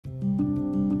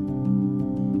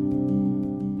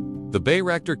The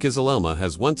Bayraktar KIZILELMA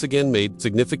has once again made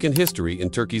significant history in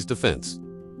Turkey's defense.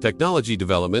 Technology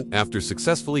development after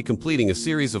successfully completing a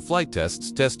series of flight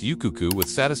tests test Uçuşu with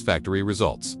satisfactory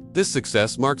results. This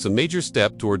success marks a major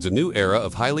step towards a new era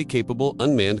of highly capable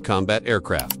unmanned combat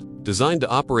aircraft, designed to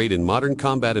operate in modern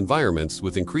combat environments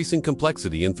with increasing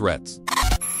complexity and threats.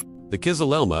 The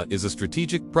KIZILELMA is a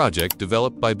strategic project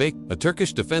developed by Baykar, a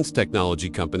Turkish defense technology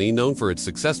company known for its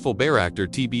successful Bayraktar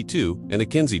TB2 and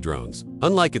Akinci drones.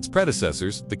 Unlike its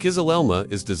predecessors, the KIZILELMA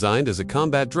is designed as a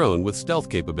combat drone with stealth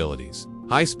capabilities,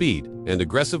 high speed, and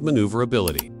aggressive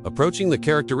maneuverability, approaching the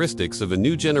characteristics of a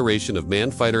new generation of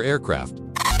manned fighter aircraft.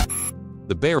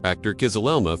 The Bayraktar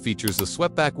KIZILELMA features a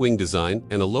swept-back wing design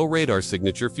and a low radar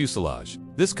signature fuselage.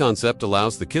 This concept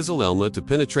allows the KIZILELMA to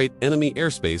penetrate enemy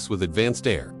airspace with advanced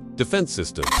air defense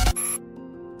systems.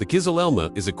 The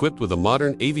KIZILELMA is equipped with a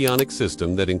modern avionics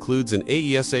system that includes an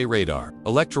AESA radar,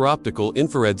 electro-optical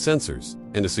infrared sensors,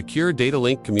 and a secure data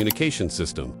link communication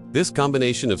system. This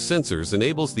combination of sensors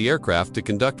enables the aircraft to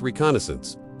conduct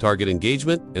reconnaissance, target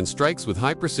engagement, and strikes with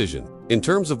high precision. In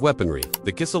terms of weaponry,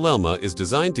 the KIZILELMA is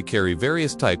designed to carry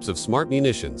various types of smart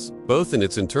munitions, both in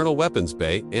its internal weapons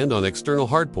bay and on external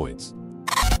hardpoints.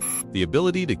 The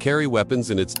ability to carry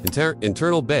weapons in its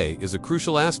internal bay is a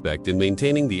crucial aspect in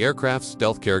maintaining the aircraft's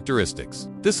stealth characteristics.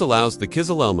 This allows the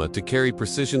KIZILELMA to carry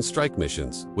precision strike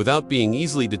missions without being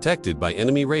easily detected by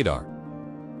enemy radar.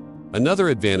 Another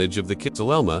advantage of the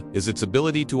KIZILELMA is its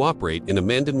ability to operate in a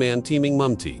man-to-man teaming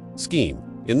MUMT scheme.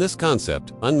 In this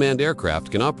concept, unmanned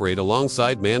aircraft can operate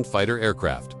alongside manned fighter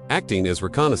aircraft, acting as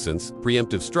reconnaissance,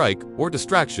 preemptive strike, or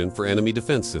distraction for enemy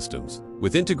defense systems.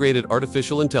 With integrated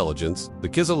artificial intelligence, the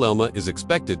KIZILELMA is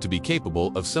expected to be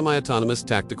capable of semi-autonomous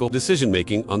tactical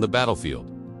decision-making on the battlefield.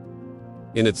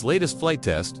 In its latest flight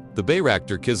test, the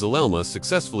Bayraktar KIZILELMA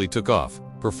successfully took off,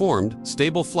 performed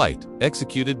stable flight,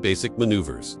 executed basic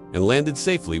maneuvers, and landed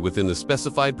safely within the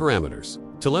specified parameters.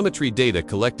 Telemetry data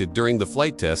collected during the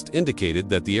flight test indicated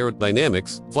that the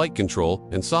aerodynamics, flight control,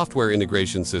 and software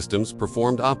integration systems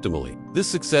performed optimally. This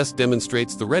success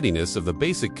demonstrates the readiness of the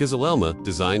basic KIZILELMA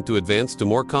designed to advance to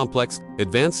more complex,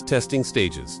 advanced testing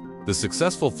stages. The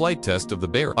successful flight test of the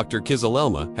Bayraktar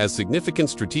KIZILELMA has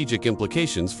significant strategic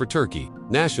implications for Turkey.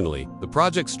 Nationally, the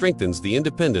project strengthens the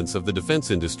independence of the defense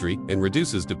industry and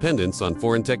reduces dependence on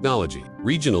foreign technology.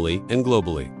 Regionally and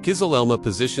globally, KIZILELMA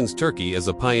positions Turkey as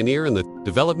a pioneer in the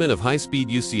development of high-speed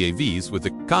UCAVs with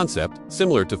a concept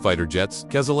similar to fighter jets.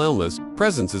 KIZILELMA's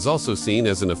presence is also seen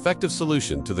as an effective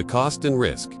solution to the cost and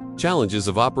risk challenges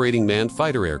of operating manned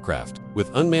fighter aircraft.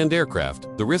 With unmanned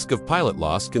aircraft, the risk of pilot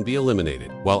loss can be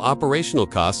eliminated, while operational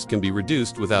costs can be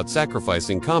reduced without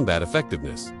sacrificing combat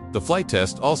effectiveness. The flight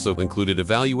test also included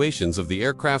evaluations of the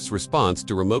aircraft's response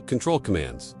to remote control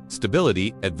commands,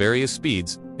 stability at various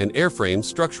speeds, and airframe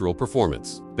structural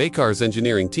performance. Baykar's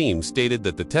engineering team stated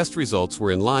that the test results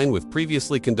were in line with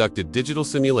previously conducted digital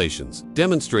simulations,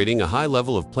 demonstrating a high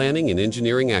level of planning and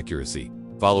engineering accuracy.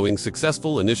 Following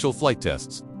successful initial flight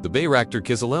tests, the Bayraktar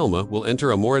KIZILELMA will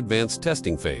enter a more advanced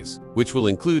testing phase, which will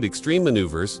include extreme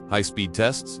maneuvers, high-speed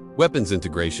tests, weapons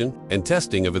integration, and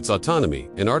testing of its autonomy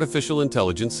and artificial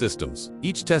intelligence systems.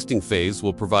 Each testing phase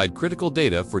will provide critical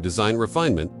data for design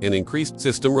refinement and increased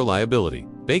system reliability.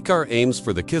 Baykar aims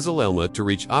for the KIZILELMA to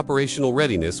reach operational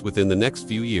readiness within the next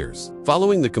few years.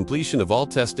 Following the completion of all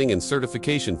testing and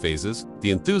certification phases,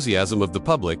 the enthusiasm of the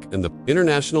public and the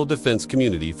international defense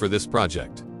community for this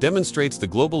project demonstrates the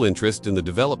global interest in the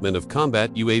development of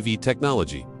combat UAV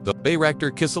technology. The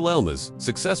Bayraktar KIZILELMA's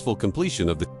successful completion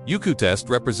of the Uçuşu test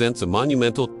represents a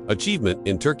monumental achievement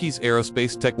in Turkey's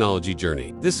aerospace technology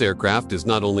journey. This aircraft is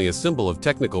not only a symbol of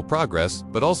technical progress,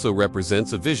 but also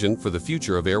represents a vision for the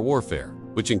future of air warfare,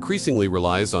 which increasingly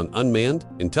relies on unmanned,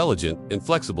 intelligent, and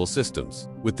flexible systems.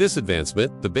 With this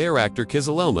advancement, the Bayraktar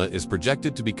KIZILELMA is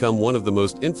projected to become one of the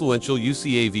most influential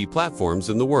UCAV platforms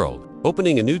in the world,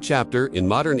 opening a new chapter in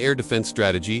modern air defense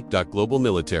strategy. Global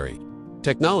military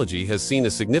technology has seen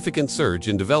a significant surge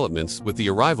in developments with the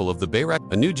arrival of the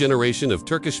Bayraktar, a new generation of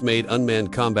Turkish-made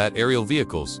unmanned combat aerial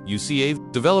vehicles,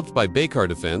 UCAV. Developed by Baykar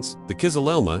Defense, the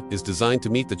KIZILELMA is designed to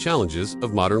meet the challenges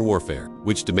of modern warfare,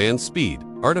 which demands speed,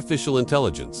 artificial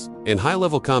intelligence, and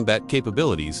high-level combat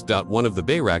capabilities. One of the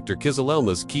Bayraktar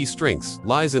KIZILELMA's key strengths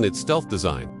lies in its stealth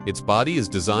design. Its body is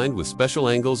designed with special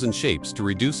angles and shapes to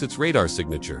reduce its radar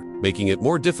signature, making it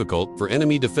more difficult for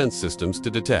enemy defense systems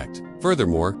to detect.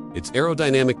 Furthermore, its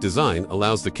aerodynamic design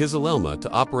allows the KIZILELMA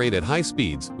to operate at high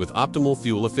speeds with optimal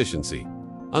fuel efficiency.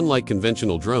 Unlike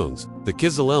conventional drones, the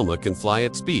KIZILELMA can fly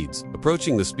at speeds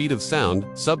approaching the speed of sound,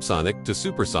 subsonic to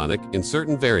supersonic in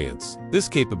certain variants. This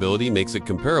capability makes it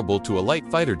comparable to a light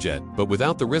fighter jet, but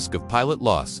without the risk of pilot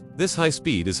loss. This high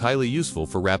speed is highly useful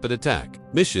for rapid attack,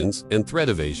 missions, and threat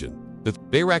evasion. The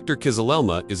Bayraktar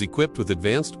KIZILELMA is equipped with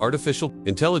advanced artificial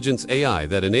intelligence AI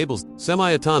that enables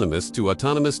semi-autonomous to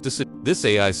autonomous decisions. This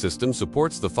AI system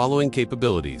supports the following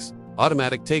capabilities: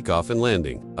 automatic takeoff and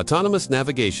landing, autonomous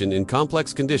navigation in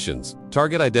complex conditions,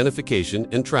 target identification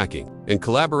and tracking, and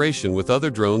collaboration with other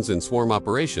drones in swarm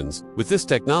operations. With this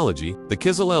technology, the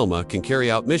KIZILELMA can carry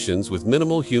out missions with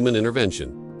minimal human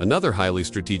intervention. Another highly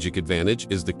strategic advantage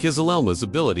is the KIZILELMA's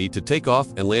ability to take off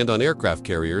and land on aircraft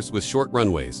carriers with short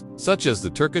runways, such as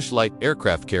the Turkish light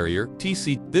aircraft carrier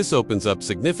 (TC). This opens up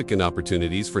significant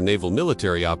opportunities for naval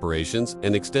military operations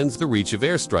and extends the reach of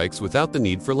airstrikes without the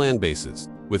need for land bases.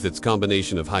 With its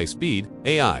combination of high speed,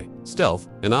 AI, stealth,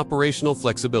 and operational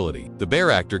flexibility, the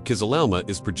Bayraktar KIZILELMA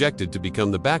is projected to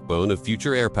become the backbone of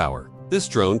future air power. This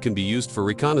drone can be used for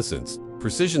reconnaissance,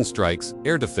 precision strikes,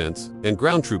 air defense, and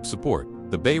ground troop support.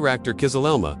 The Bayraktar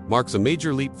KIZILELMA marks a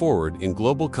major leap forward in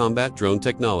global combat drone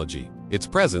technology. Its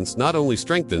presence not only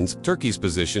strengthens Turkey's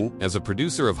position as a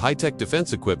producer of high-tech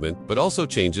defense equipment, but also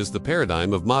changes the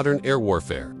paradigm of modern air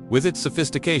warfare. With its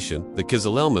sophistication, the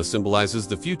KIZILELMA symbolizes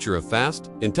the future of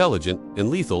fast, intelligent, and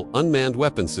lethal unmanned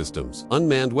weapon systems.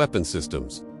 Unmanned weapon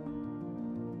systems.